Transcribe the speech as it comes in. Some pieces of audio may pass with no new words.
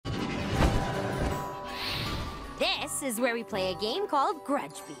This is where we play a game called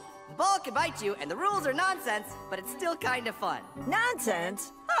Grudge Bee. The ball can bite you, and the rules are nonsense, but it's still kind of fun.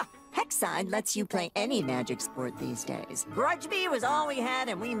 Nonsense? Huh. Hexside lets you play any magic sport these days. Grudge Bee was all we had,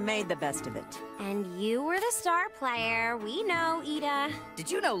 and we made the best of it. And you were the star player. We know, Ida.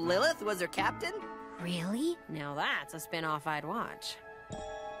 Did you know Lilith was her captain? Really? Now that's a spin-off I'd watch.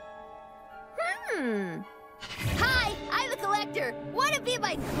 Hi, I'm the collector. Wanna be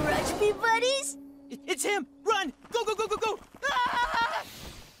my Grudge Bee buddies? It's him! Run! Go, go, go, go, go! Ah!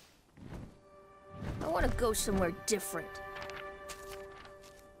 I wanna go somewhere different.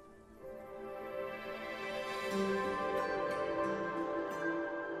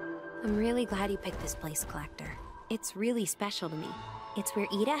 I'm really glad you picked this place, Collector. It's really special to me. It's where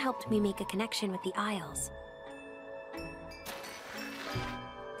Ida helped me make a connection with the Isles.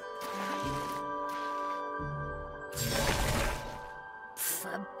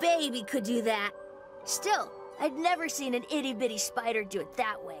 A baby could do that. Still, I'd never seen an itty-bitty spider do it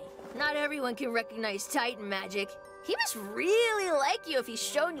that way. Not everyone can recognize Titan magic. He must really like you if he's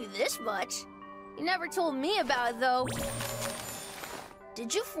shown you this much. He never told me about it, though.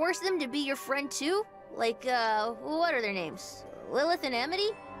 Did you force them to be your friend, too? Like, what are their names? Lilith and Amity?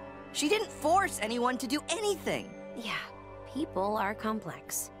 She didn't force anyone to do anything. Yeah, people are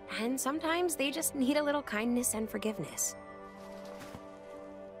complex. And sometimes they just need a little kindness and forgiveness.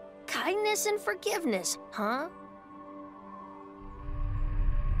 Kindness and forgiveness, huh?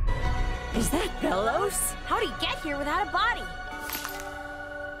 Is that Bellows? How'd he get here without a body?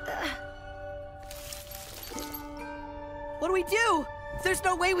 What do we do? There's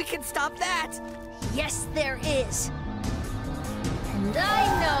no way we can stop that. Yes, there is. And I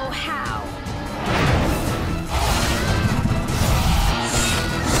know how.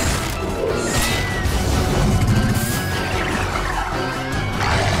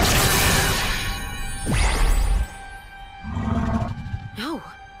 No,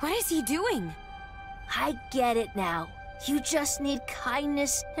 what is he doing? I get it now. You just need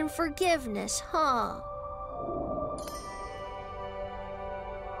kindness and forgiveness, huh?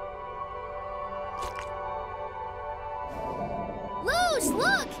 Luz,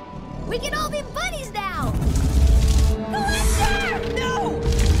 look! We can all be buddies now! Collector! No!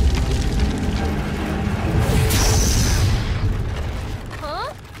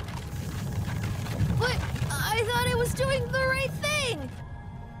 Huh? But I thought I was doing the right thing!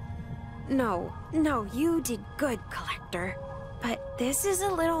 No, you did good, Collector. But this is a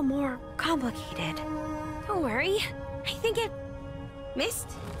little more complicated. Don't worry, I think it missed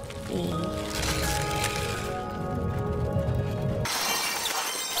me.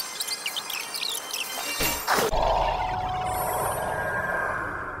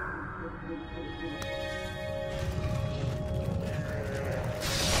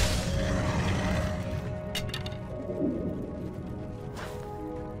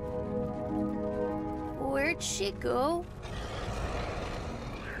 Where'd she go?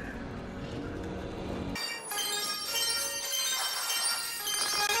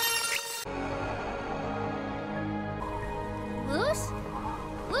 Luz?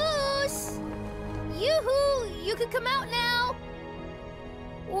 Luz! Yoo-hoo! You can come out now!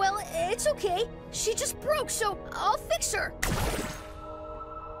 Well, it's okay. She just broke, so I'll fix her.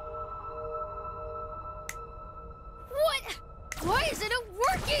 What? Why isn't it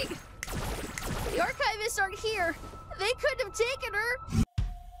working? The archivists aren't here. They couldn't have taken her.